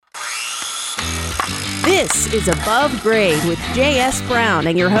This is Above Grade with J.S. Brown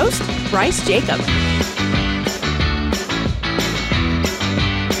and your host, Bryce Jacob.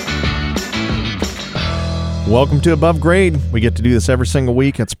 Welcome to Above Grade. We get to do this every single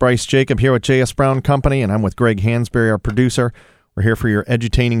week. It's Bryce Jacob here with J.S. Brown Company, and I'm with Greg Hansberry, our producer. We're here for your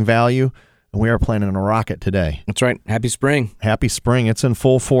edutaining value, and we are planning a rocket today. That's right. Happy spring. Happy spring. It's in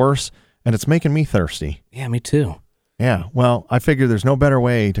full force, and it's making me thirsty. Yeah, me too. Yeah, well, I figure there's no better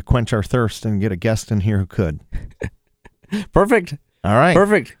way to quench our thirst and get a guest in here who could. Perfect. All right.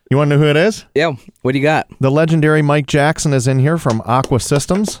 Perfect. You want to know who it is? Yeah. What do you got? The legendary Mike Jackson is in here from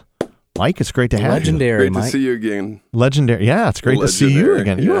AquaSystems. Mike, it's great to have Legendary, you. Mike. Great to see you again. Legendary. Yeah, it's great to see you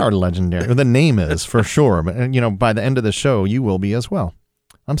again. You are legendary. Well, the name is, for sure. But, by the end of the show, you will be as well.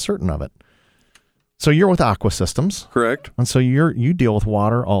 I'm certain of it. So you're with AquaSystems. Correct. And so you deal with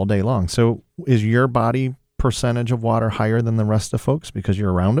water all day long. So is your body percentage of water higher than the rest of folks because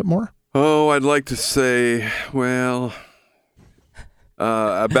you're around it more? Oh, I'd like to say, well,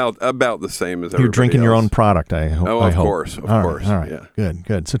 about the same as everybody You're drinking else. your own product, I hope. Oh, of course. Of course. All right. Yeah.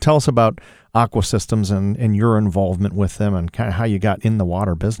 Good. So tell us about AquaSystems and your involvement with them and kind of how you got in the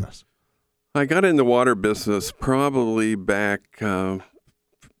water business. I got in the water business probably back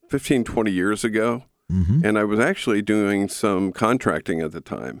 15, 20 years ago, and I was actually doing some contracting at the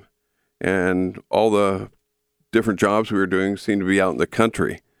time, and all the different jobs we were doing seemed to be out in the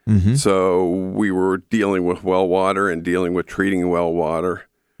country. So we were dealing with well water and dealing with treating well water.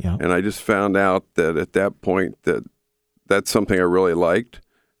 Yeah. And I just found out that at that point that's something I really liked.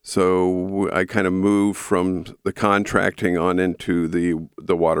 So I kind of moved from the contracting on into the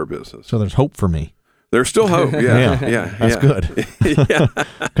water business. So there's hope for me. There's still hope. Yeah. That's good. Yeah.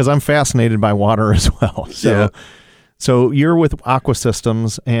 Because I'm fascinated by water as well. So you're with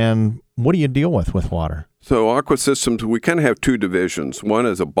AquaSystems, and what do you deal with water? So AquaSystems, we kind of have two divisions. One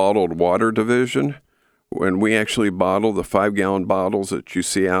is a bottled water division, when we actually bottle the 5-gallon bottles that you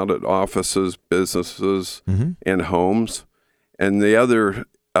see out at offices, businesses, and homes. And the other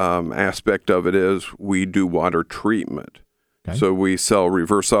aspect of it is we do water treatment. Okay. So we sell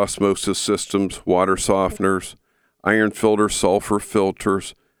reverse osmosis systems, water softeners, iron filters, sulfur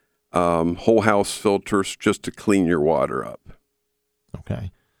filters, whole house filters, just to clean your water up. Okay.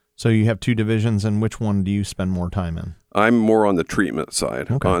 So you have two divisions, and which one do you spend more time in? I'm more on the treatment side,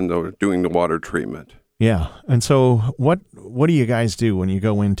 okay. Doing the water treatment. Yeah. And so what do you guys do when you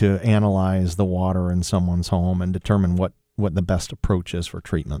go in to analyze the water in someone's home and determine what the best approach is for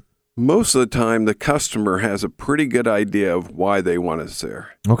treatment? Most of the time, the customer has a pretty good idea of why they want us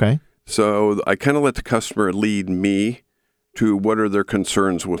there. Okay. So I kind of let the customer lead me to what are their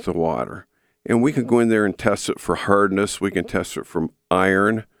concerns with the water. And we can go in there and test it for hardness. We can test it for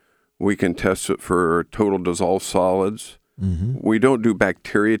iron. We can test it for total dissolved solids. We don't do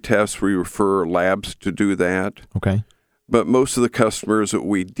bacteria tests. We refer labs to do that. Okay. But most of the customers that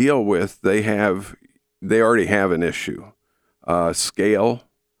we deal with, they already have an issue. Scale,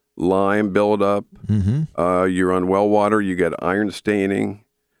 lime buildup. You're on well water, you get iron staining.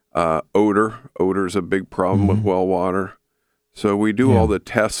 Odor. Odor is a big problem with well water. So we do all the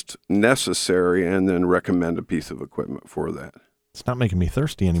tests necessary and then recommend a piece of equipment for that. It's not making me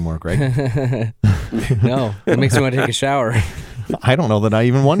thirsty anymore, Greg. No, it makes me want to take a shower. I don't know that I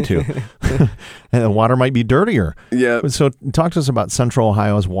even want to. And the water might be dirtier. Yeah. So talk to us about Central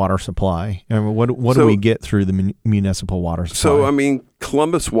Ohio's water supply. And what do we get through the municipal water supply? So,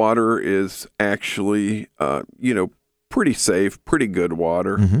 Columbus water is actually, pretty safe, pretty good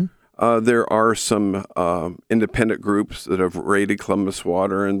water. There are some independent groups that have rated Columbus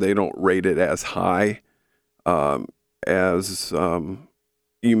water, and they don't rate it as high as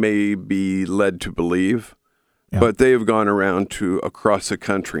you may be led to believe. Yeah. But they have gone around to across the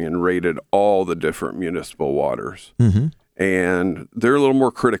country and rated all the different municipal waters. And they're a little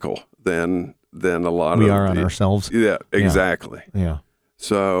more critical than a lot we are on ourselves. Yeah, exactly. Yeah.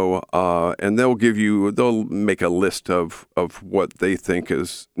 So, and they'll make a list of what they think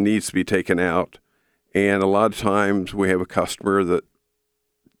needs to be taken out. And a lot of times we have a customer that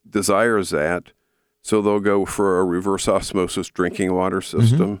desires that. So they'll go for a reverse osmosis drinking water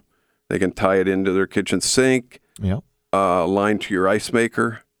system. They can tie it into their kitchen sink, line to your ice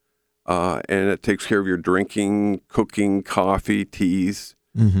maker, and it takes care of your drinking, cooking, coffee, teas.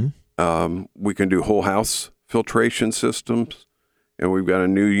 We can do whole house filtration systems. And we've got a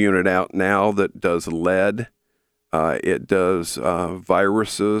new unit out now that does lead. It does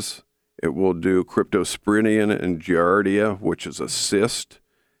viruses. It will do cryptosporidium and giardia, which is a cyst,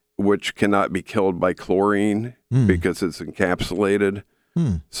 which cannot be killed by chlorine because it's encapsulated.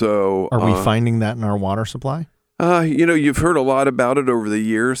 So, are we finding that in our water supply? You've heard a lot about it over the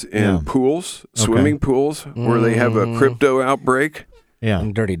years in pools, swimming pools, where they have a crypto outbreak. Yeah.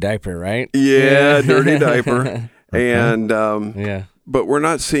 And dirty diaper, right? Yeah, dirty diaper. Okay. And but we're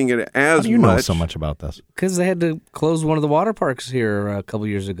not seeing it as How do you much. know so much about this? Because they had to close one of the water parks here a couple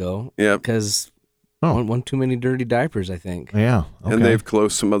years ago. Yeah. Because one too many dirty diapers, I think. Yeah. Okay. And they've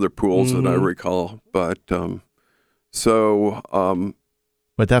closed some other pools that I recall. But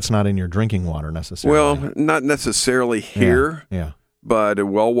But that's not in your drinking water necessarily. well, not necessarily here, Yeah. but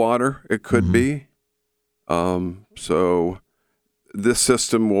in well water it could be. So this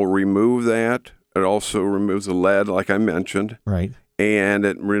system will remove that. It also removes the lead, like I mentioned. Right. And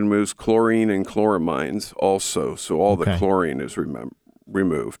it removes chlorine and chloramines also. So all the chlorine is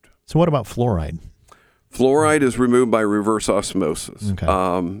removed. So what about fluoride? Fluoride is removed by reverse osmosis. Okay.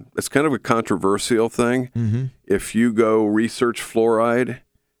 It's kind of a controversial thing. Mm-hmm. If you go research fluoride,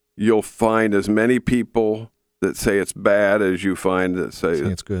 you'll find as many people that say it's bad as you find that say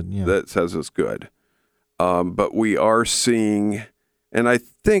it's good. Yeah. that says it's good. But we are seeing, and I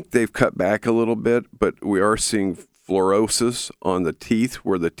think they've cut back a little bit, but we are seeing fluorosis on the teeth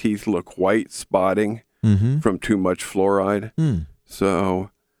where the teeth look white, spotting from too much fluoride.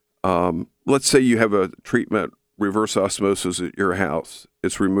 So let's say you have a treatment, reverse osmosis at your house.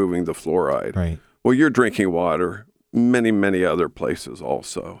 It's removing the fluoride. Right. Well, you're drinking water, many other places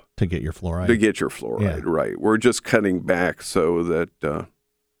also. To get your fluoride. To get your fluoride, right. We're just cutting back so that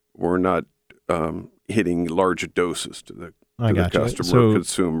we're not hitting large doses to the customer,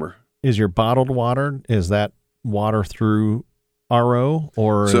 consumer. Is your bottled water, is that water through RO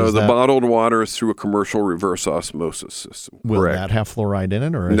or so the bottled water is through a commercial reverse osmosis system. Will correct. that have fluoride in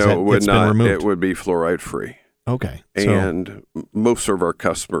it, or no, it would not. Been removed? It would be fluoride free. Okay. And most of our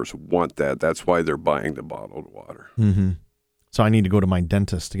customers want that. That's why they're buying the bottled water. Mm-hmm. So I need to go to my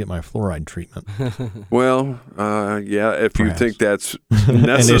dentist to get my fluoride treatment. Well, if Perhaps. you think that's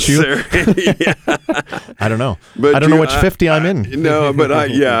necessary. I don't know. But I don't know which 50 I'm in. No, but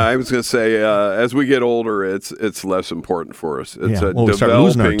I was going to say, as we get older, it's less important for us. It's we start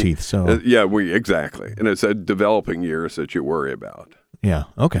losing our teeth. So exactly, and it's developing years that you worry about. Yeah.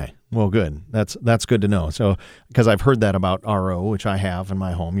 Okay. Well, good. That's good to know. So, because I've heard that about RO, which I have in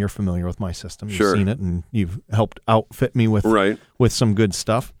my home. You're familiar with my system. You've seen it, and you've helped outfit me with some good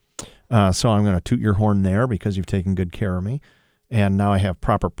stuff. So I'm going to toot your horn there because you've taken good care of me, and now I have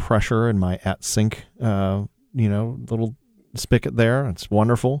proper pressure in my at sink, little spigot there. It's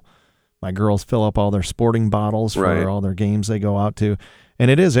wonderful. My girls fill up all their sporting bottles for all their games they go out to,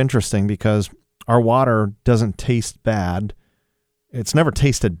 and it is interesting because our water doesn't taste bad. It's never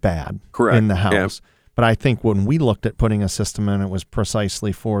tasted bad in the house. Yeah. But I think when we looked at putting a system in, it was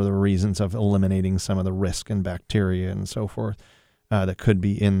precisely for the reasons of eliminating some of the risk and bacteria and so forth that could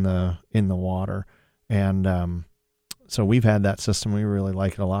be in the water. And so we've had that system. We really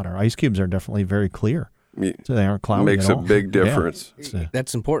like it a lot. Our ice cubes are definitely very clear. So they aren't cloudy Makes at all. a big difference. Yeah.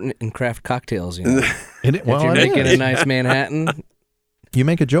 That's important in craft cocktails. You know? If you're making a nice Manhattan. You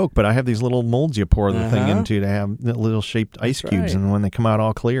make a joke, but I have these little molds you pour the thing into to have little shaped ice cubes, and when they come out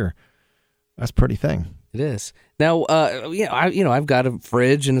all clear, that's a pretty thing. It is. Now, I've got a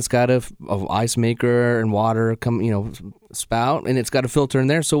fridge, and it's got a ice maker and water spout, and it's got a filter in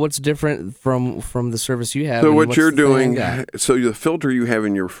there. So what's different from the service you have? So what you're doing, so the filter you have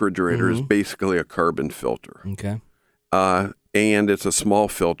in your refrigerator is basically a carbon filter. Okay. And it's a small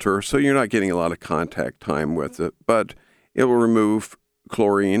filter, so you're not getting a lot of contact time with it, but it will remove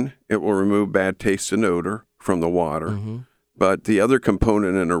chlorine. It will remove bad taste and odor from the water. But the other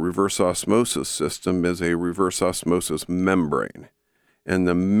component in a reverse osmosis system is a reverse osmosis membrane. And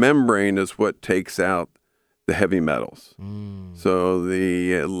the membrane is what takes out the heavy metals. So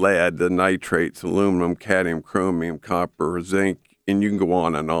the lead, the nitrates, aluminum, cadmium, chromium, copper, zinc, and you can go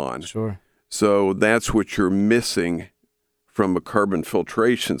on and on. Sure. So that's what you're missing from a carbon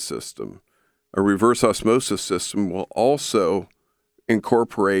filtration system. A reverse osmosis system will also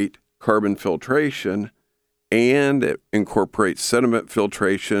incorporate carbon filtration, and it incorporates sediment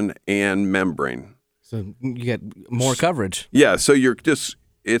filtration and membrane. So you get more coverage. Yeah, so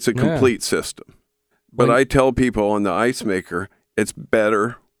it's a complete system. But I tell people on the ice maker, it's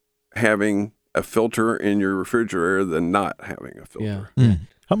better having a filter in your refrigerator than not having a filter. Yeah.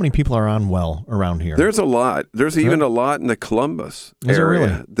 How many people are on well around here? There's a lot. There's even a lot in the Columbus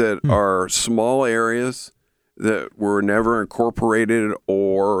area that are small areas that were never incorporated,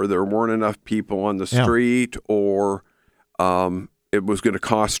 or there weren't enough people on the street, or it was going to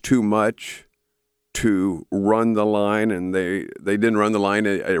cost too much to run the line, and they didn't run the line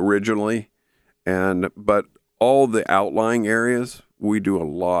originally. But all the outlying areas, we do a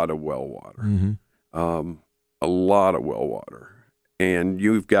lot of well water. a lot of well water, and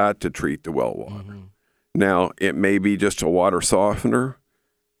you've got to treat the well water. Mm-hmm. Now, it may be just a water softener,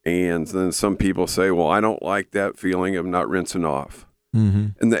 and then some people say, well, I don't like that feeling of not rinsing off.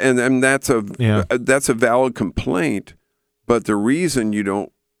 Mm-hmm. And that's a valid complaint, but the reason you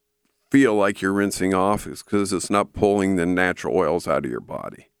don't feel like you're rinsing off is because it's not pulling the natural oils out of your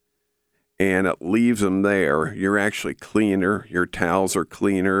body. And it leaves them there. You're actually cleaner. Your towels are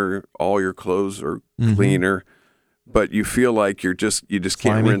cleaner. All your clothes are cleaner. But you feel like you just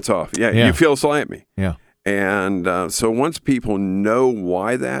can't rinse off. Yeah, you feel slimy. Yeah. And so once people know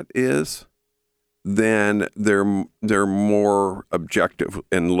why that is, then they're more objective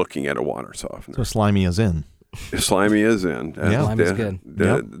in looking at a water softener. So slimy is in. Slimy is in. Slimy is good.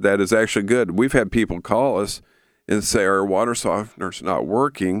 That is actually good. We've had people call us and say our water softener's not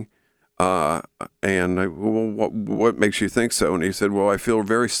working. And what makes you think so? And he said, well, I feel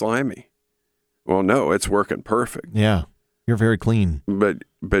very slimy. Well, no, it's working perfect. Yeah, you're very clean.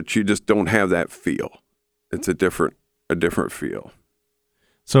 But you just don't have that feel. It's a different feel.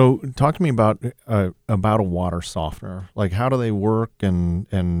 So talk to me about a water softener. Like, how do they work,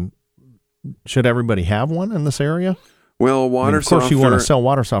 and should everybody have one in this area? Well, of course, you want to sell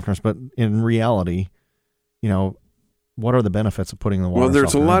water softeners, but in reality, what are the benefits of putting the water softener in?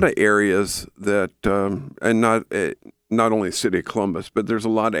 Well, there's a lot of areas that, and not only the city of Columbus, but there's a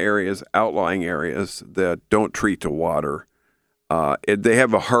lot of areas, outlying areas, that don't treat the water. They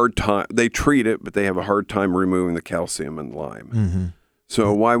have a hard time. They treat it, but they have a hard time removing the calcium and lime. Mm-hmm.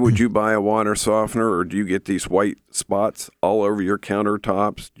 So why would you buy a water softener, or do you get these white spots all over your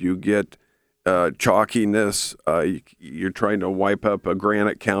countertops? Do you get chalkiness? You're trying to wipe up a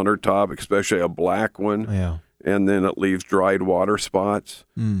granite countertop, especially a black one. Yeah. And then it leaves dried water spots.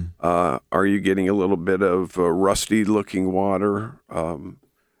 Are you getting a little bit of rusty-looking water?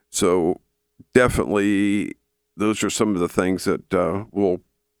 So definitely those are some of the things that will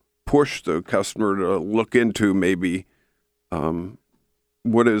push the customer to look into maybe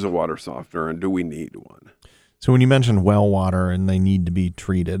what is a water softener and do we need one? So when you mentioned well water and they need to be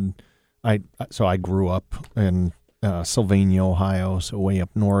treated, I grew up in Sylvania, Ohio, so way up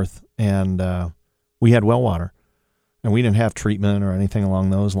north, and we had well water, and we didn't have treatment or anything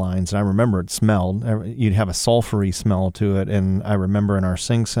along those lines. And I remember it smelled. You'd have a sulfury smell to it. And I remember in our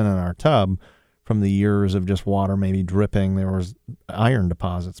sinks and in our tub, from the years of just water maybe dripping, there was iron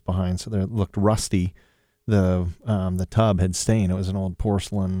deposits behind, so it looked rusty. The tub had stain. It was an old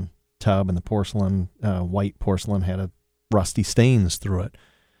porcelain tub, and the porcelain, white porcelain, had rusty stains through it.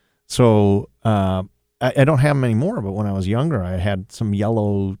 So I don't have them anymore, but when I was younger, I had some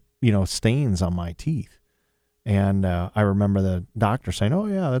yellow stains on my teeth. And I remember the doctor saying, oh,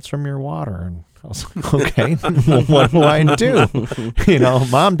 yeah, that's from your water. And I was like, okay, well, what do I do?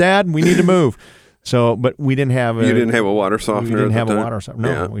 Mom, Dad, we need to move. So, but we didn't have You didn't have a water softener? We didn't have a water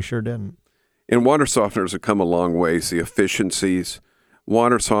softener. No, we sure didn't. And water softeners have come a long ways, the efficiencies.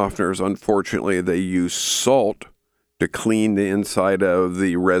 Water softeners, unfortunately, they use salt to clean the inside of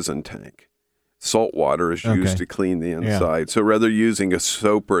the resin tank. Salt water is used to clean the inside. Yeah. So rather using a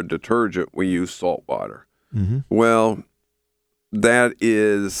soap or a detergent, we use salt water. Mm-hmm. Well, there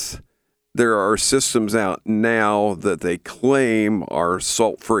are systems out now that they claim are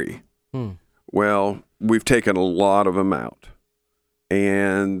salt-free. Well, we've taken a lot of them out,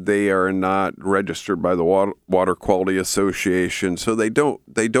 and they are not registered by the Water Quality Association, so they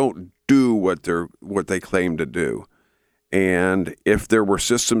don't do what they claim to do. And if there were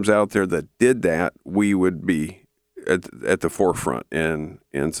systems out there that did that, we would be at the forefront in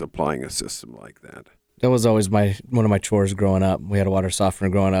supplying a system like that. That was always one of my chores growing up. We had a water softener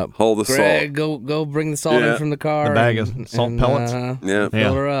growing up. Hold the Greg, salt. Go bring the salt in from the car. The bag of salt pellets.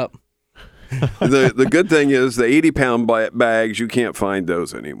 Fill her up. The good thing is the 80-pound bags, you can't find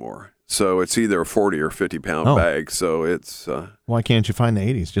those anymore. So it's either a 40 or 50-pound bag. So it's why can't you find the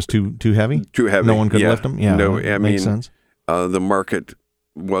 80s? Just too heavy? Too heavy. No one could lift them? Yeah, no, makes sense. The market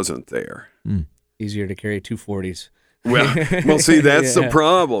wasn't there. Easier to carry 240s. Well, see, that's the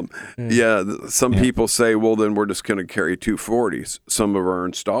problem. Yeah, some people say, well, then we're just going to carry 240s. Some of our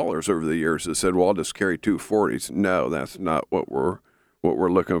installers over the years have said, well, I'll just carry 240s. No, that's not what we're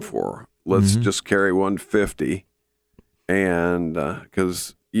looking for. Let's just carry 150, and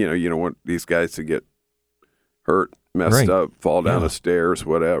because you don't want these guys to get hurt, messed up, fall down the stairs,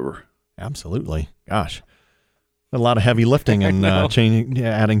 whatever. Absolutely. Gosh. A lot of heavy lifting and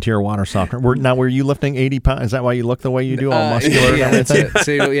adding to your water softener. Were you lifting 80 pounds? Is that why you look the way you do, all muscular and everything?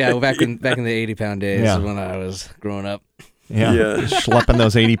 So back in the 80-pound days when I was growing up. Yeah. Schlepping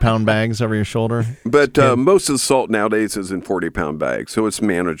those 80-pound bags over your shoulder. But most of the salt nowadays is in 40-pound bags, so it's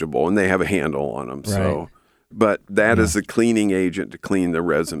manageable, and they have a handle on them. So But that is the cleaning agent to clean the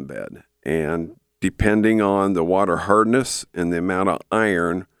resin bed. And depending on the water hardness and the amount of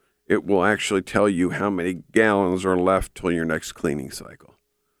iron, it will actually tell you how many gallons are left till your next cleaning cycle.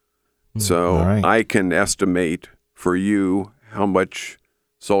 So I can estimate for you how much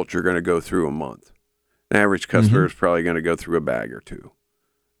salt you're going to go through a month. An average customer is probably going to go through a bag or two.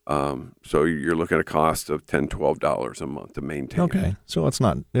 So you're looking at a cost of $10, $12 a month to maintain. Okay, so it's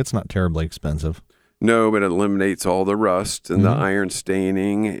not terribly expensive. No, but it eliminates all the rust and the iron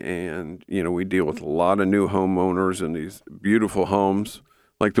staining. And, we deal with a lot of new homeowners in these beautiful homes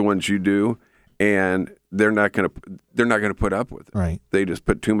like the ones you do. And they're not going to put up with it. Right. They just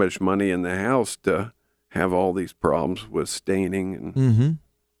put too much money in the house to have all these problems with staining. And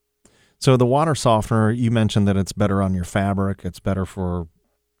So the water softener, you mentioned that it's better on your fabric. It's better for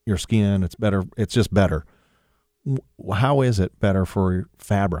your skin. It's just better. How is it better for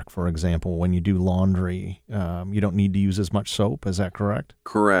fabric, for example, when you do laundry? You don't need to use as much soap. Is that correct?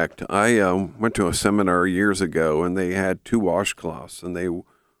 Correct. I went to a seminar years ago, and they had 2 washcloths, and they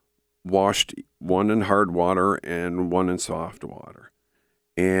washed one in hard water and one in soft water.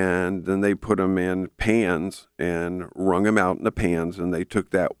 And then they put them in pans and wrung them out in the pans, and they took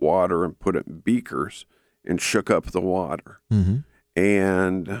that water and put it in beakers and shook up the water.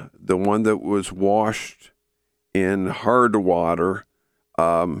 And the one that was washed in hard water,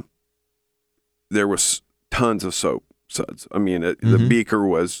 there was tons of soap suds. I mean, the beaker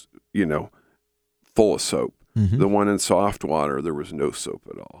was, full of soap. The one in soft water, there was no soap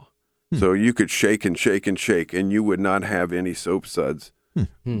at all. So you could shake and shake and shake, and you would not have any soap suds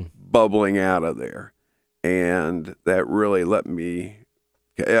bubbling out of there. And that really let me,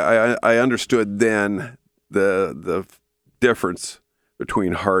 I understood then the difference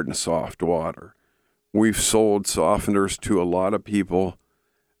between hard and soft water. We've sold softeners to a lot of people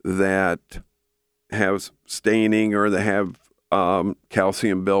that have staining or they have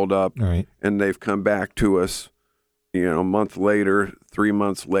calcium buildup, and they've come back to us, a month later, 3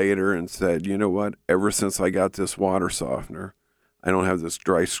 months later, and said, you know what, ever since I got this water softener, I don't have this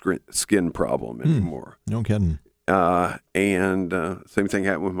dry skin problem anymore. No kidding. And same thing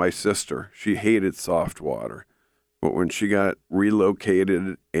happened with my sister. She hated soft water. But when she got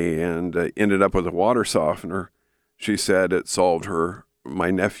relocated and ended up with a water softener, she said it solved my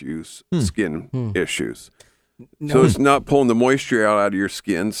nephew's skin issues. No. So it's not pulling the moisture out of your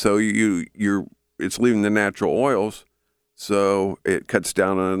skin, so it's leaving the natural oils, so it cuts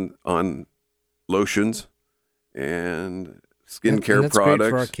down on lotions and skincare and that's products. Great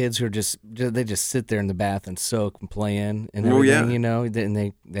for our kids who are they just sit there in the bath and soak and play in and everything,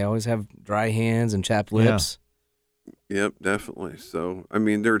 and they always have dry hands and chapped lips. Yep, definitely. So, I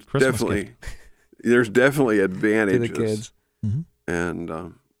mean, there's definitely advantages to the kids. And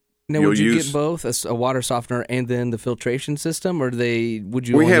now, would you get both a water softener and then the filtration system, or would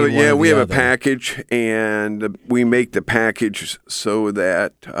you? We have a package, and we make the package so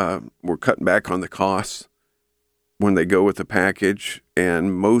that we're cutting back on the costs when they go with the package.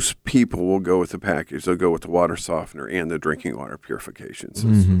 And most people will go with the package. They'll go with the water softener and the drinking water purification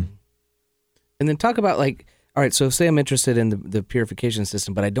system. And then talk about all right, so say I'm interested in the purification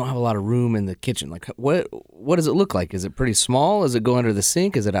system, but I don't have a lot of room in the kitchen. Like, what does it look like? Is it pretty small? Does it go under the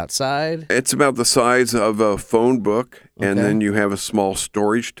sink? Is it outside? It's about the size of a phone book, and then you have a small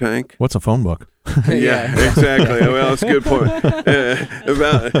storage tank. What's a phone book? Yeah, exactly. Well, that's a good point.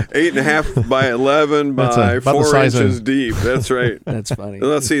 About 8.5 by 11 by 4 inches deep. That's right. That's funny.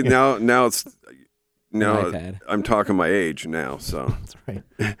 Let's see. Now I'm talking my age now. So that's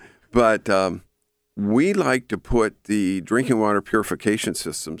right. But we like to put the drinking water purification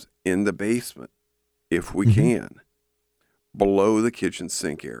systems in the basement, if we can, below the kitchen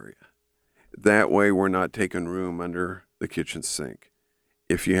sink area. That way we're not taking room under the kitchen sink.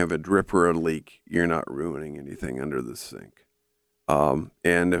 If you have a drip or a leak, you're not ruining anything under the sink.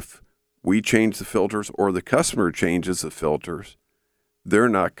 And if we change the filters or the customer changes the filters, they're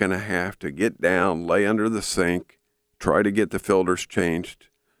not going to have to get down, lay under the sink, try to get the filters changed.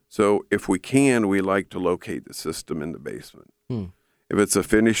 So if we can, we like to locate the system in the basement. If it's a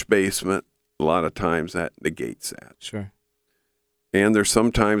finished basement, a lot of times that negates that. Sure. And there's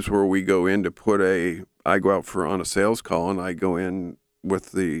some times where we go in to I go out on a sales call, and I go in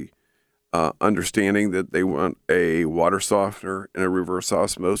with the understanding that they want a water softener and a reverse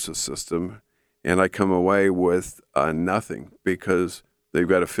osmosis system, and I come away with nothing because they've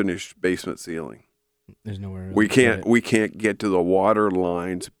got a finished basement ceiling. There's nowhere. We can't get to the water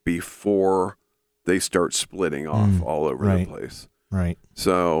lines before they start splitting off all over the place. Right.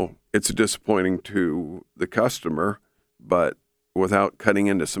 So it's disappointing to the customer, but without cutting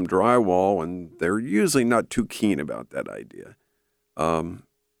into some drywall, and they're usually not too keen about that idea.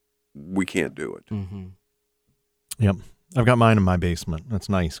 We can't do it. Mm-hmm. Yep. I've got mine in my basement. That's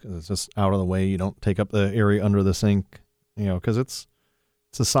nice because it's just out of the way. You don't take up the area under the sink, because it's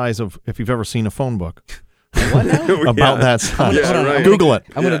the size of, if you've ever seen a phone book. What now? About that size. Right. Google it.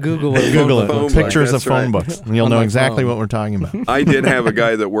 I'm going to Google it. Google it. Phone Pictures book, of phone right. books. And you'll On know my exactly phone. what we're talking about. I did have a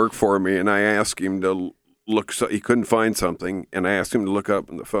guy that worked for me, and I asked him to look. So he couldn't find something, and I asked him to look up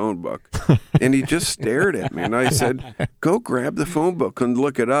in the phone book, and he just stared at me. And I said, "Go grab the phone book and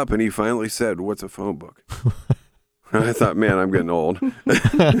look it up." And he finally said, "What's a phone book?" I thought, man, I'm getting old.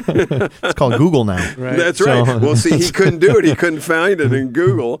 It's called Google now. Right. That's right. Well, see, he couldn't do it. He couldn't find it in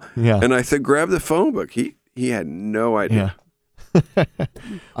Google. Yeah. And I said, grab the phone book. He had no idea.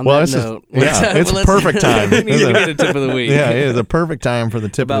 On Well, that this is- note, yeah, it's let's- perfect time. we need to get a tip of the week. Yeah, it is a perfect time for the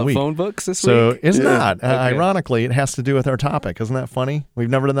tip About of the week. phone books this So week? it's Yeah. not. Okay. Ironically, it has to do with our topic. Isn't that funny? We've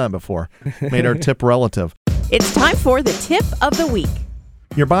never done that before. Made our tip relative. It's time for the tip of the week.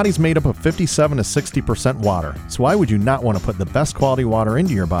 Your body's made up of 57 to 60% water, so why would you not want to put the best quality water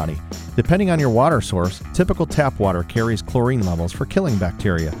into your body? Depending on your water source, typical tap water carries chlorine levels for killing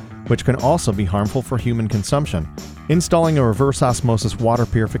bacteria, which can also be harmful for human consumption. Installing a reverse osmosis water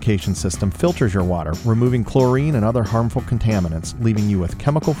purification system filters your water, removing chlorine and other harmful contaminants, leaving you with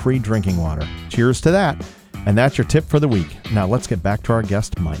chemical-free drinking water. Cheers to that. And that's your tip for the week. Now let's get back to our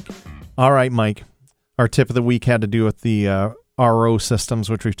guest, Mike. All right, Mike. Our tip of the week had to do with the RO systems,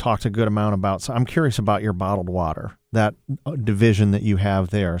 which we've talked a good amount about. So I'm curious about your bottled water, that division that you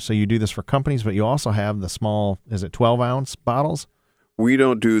have there. So you do this for companies, but you also have the small, is it 12-ounce bottles? We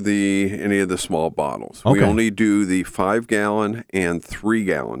don't do any of the small bottles. Okay. We only do the 5-gallon and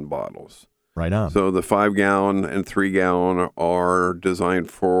 3-gallon bottles. Right on. So the 5-gallon and 3-gallon are designed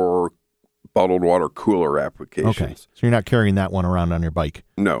for bottled water cooler applications. Okay. So you're not carrying that one around on your bike.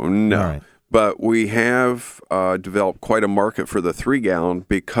 No. All right. But we have developed quite a market for the 3-gallon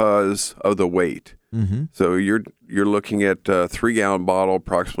because of the weight. Mm-hmm. So you're looking at a 3-gallon bottle,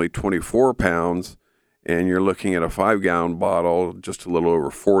 approximately 24 pounds, and you're looking at a 5-gallon bottle, just a little over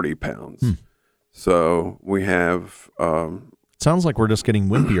 40 pounds. So we have. Sounds like we're just getting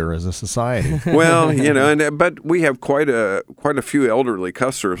wimpier as a society. Well, but we have quite a few elderly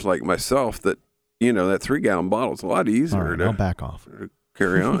customers like myself that, that 3-gallon bottle is a lot easier All right, to I'll back off.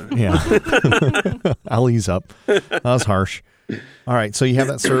 carry on. Yeah. I'll ease up. That was harsh. All right. So you have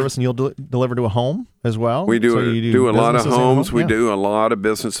that service and you'll deliver to a home as well? We do, So you do a lot of businesses and homes. We Yeah. do a lot of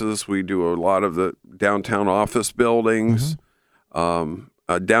businesses. We do a lot of the downtown office buildings.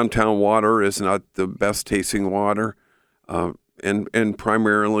 Downtown water is not the best tasting water, and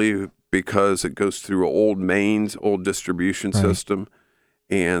primarily because it goes through old mains, old distribution system.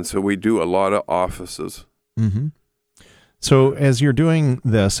 And so we do a lot of offices. Mm-hmm. So as you're doing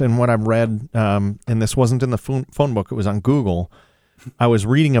this, and what I've read, and this wasn't in the phone book, it was on Google, I was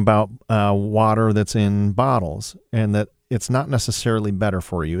reading about water that's in bottles and that it's not necessarily better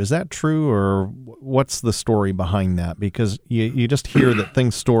for you. Is that true, or what's the story behind that? Because you just hear that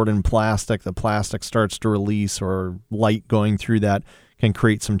things stored in plastic, the plastic starts to release, or light going through that can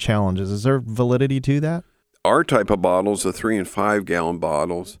create some challenges. Is there validity to that? Our type of bottles, the 3 and 5 gallon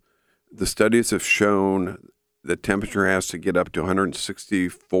bottles, the studies have shown the temperature has to get up to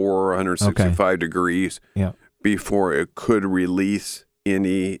 164, 165 degrees before it could release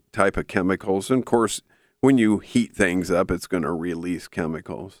any type of chemicals. And of course, when you heat things up, it's going to release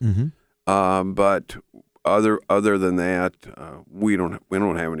chemicals. Mm-hmm. But other than that, we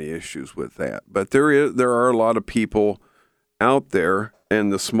don't have any issues with that. But there are a lot of people out there,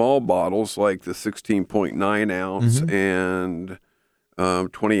 and the small bottles like the 16.9 ounce and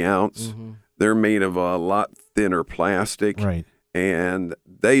 20 ounce. They're made of a lot thinner plastic, and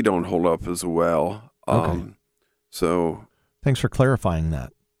they don't hold up as well. So, thanks for clarifying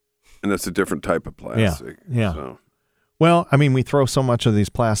that. And it's a different type of plastic. Yeah. So. Well, I mean, we throw so much of these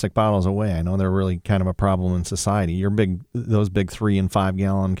plastic bottles away. I know they're really kind of a problem in society. Those big 3 and 5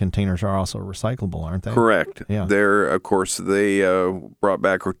 gallon containers are also recyclable, aren't they? Correct. Yeah. Of course, they brought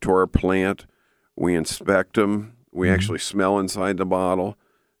back to our plant. We inspect them. We actually smell inside the bottle.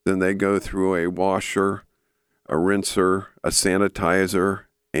 Then they go through a washer, a rinser, a sanitizer,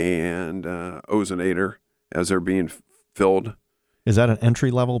 and ozonator as they're being filled. Is that an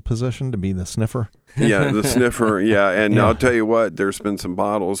entry-level position to be the sniffer? Yeah, the sniffer, And I'll tell you what, there's been some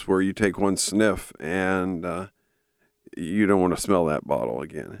bottles where you take one sniff and you don't want to smell that bottle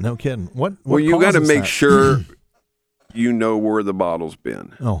again. No kidding. What Well, you got to causes make that? sure you know where the bottle's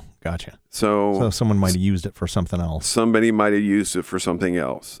been. Oh, gotcha. So someone might have used it for something else. somebody might have used it for something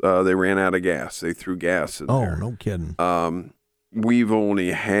else. They ran out of gas. They threw gas in there. Oh, no kidding. we've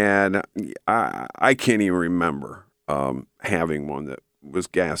only had, I can't even remember having one that was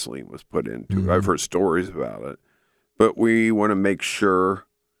gasoline was put into. Mm-hmm. I've heard stories about it, but we want to make sure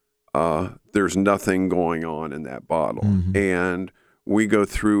there's nothing going on in that bottle. Mm-hmm. And we go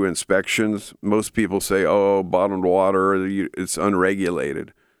through inspections. Most people say, oh, bottled water, it's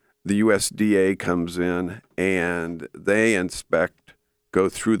unregulated. The USDA comes in and they inspect, go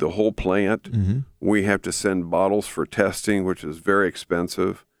through the whole plant. Mm-hmm. We have to send bottles for testing, which is very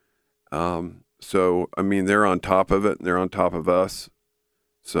expensive. So, I mean, they're on top of it. They're on top of us.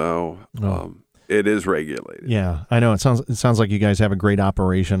 So it is regulated. Yeah, I know. It sounds like you guys have a great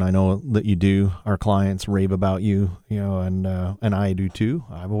operation. I know that you do. Our clients rave about you, and I do too.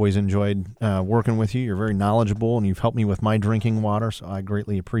 I've always enjoyed working with you. You're very knowledgeable, and you've helped me with my drinking water, so I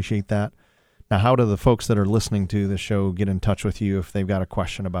greatly appreciate that. Now, how do the folks that are listening to the show get in touch with you if they've got a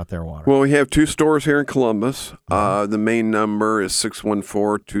question about their water? Well, we have 2 stores here in Columbus. The main number is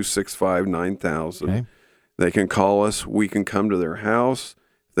 614-265-9000. Okay. They can call us. We can come to their house.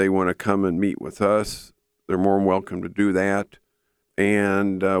 If they want to come and meet with us, they're more than welcome to do that.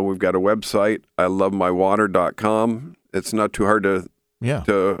 And we've got a website, ilovemywater.com. It's not too hard to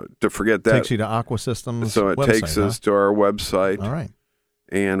forget that. It takes you to AquaSystems. So it takes us to our website. All right.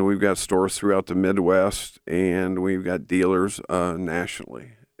 And we've got stores throughout the Midwest, and we've got dealers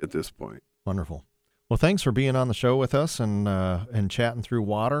nationally at this point. Wonderful. Well, thanks for being on the show with us and chatting through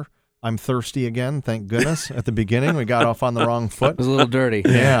water. I'm thirsty again, thank goodness. At the beginning, we got off on the wrong foot. It was a little dirty.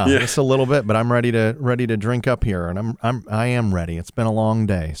 Yeah, just a little bit, but I'm ready to drink up here, and I am ready. It's been a long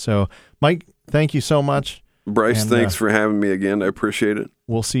day. So, Mike, thank you so much. Bryce, thanks for having me again. I appreciate it.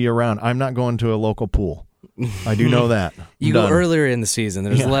 We'll see you around. I'm not going to a local pool. I do know that. You go earlier in the season.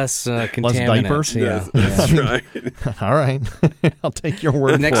 There's less contaminants. Less diapers? Yeah, that's right. All right. I'll take your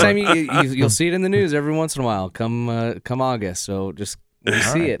word Next for time it. you'll see it in the news every once in a while. Come August. So just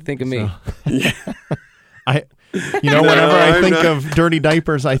see it. Think of me. Whenever I think of dirty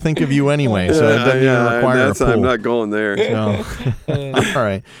diapers, I think of you anyway. So it doesn't even require a pool. I'm not going there. So. All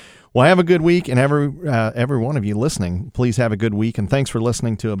right. Well, have a good week, and every one of you listening, please have a good week. And thanks for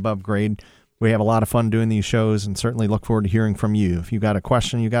listening to Above Grade. We have a lot of fun doing these shows and certainly look forward to hearing from you. If you got a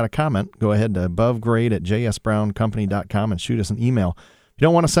question, you got a comment, go ahead to abovegrade@jsbrowncompany.com and shoot us an email. If you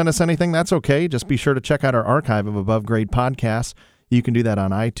don't want to send us anything, that's okay. Just be sure to check out our archive of Above Grade podcasts. You can do that on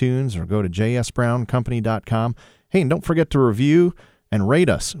iTunes or go to jsbrowncompany.com. Hey, and don't forget to review and rate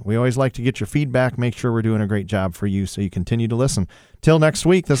us. We always like to get your feedback, make sure we're doing a great job for you so you continue to listen. Till next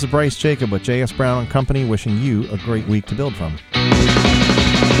week, this is Bryce Jacob with J.S. Brown & Company wishing you a great week to build from.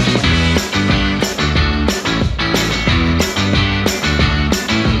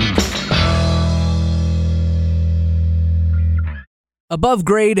 Above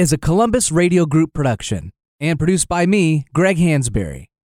Grade is a Columbus Radio Group production and produced by me, Greg Hansberry.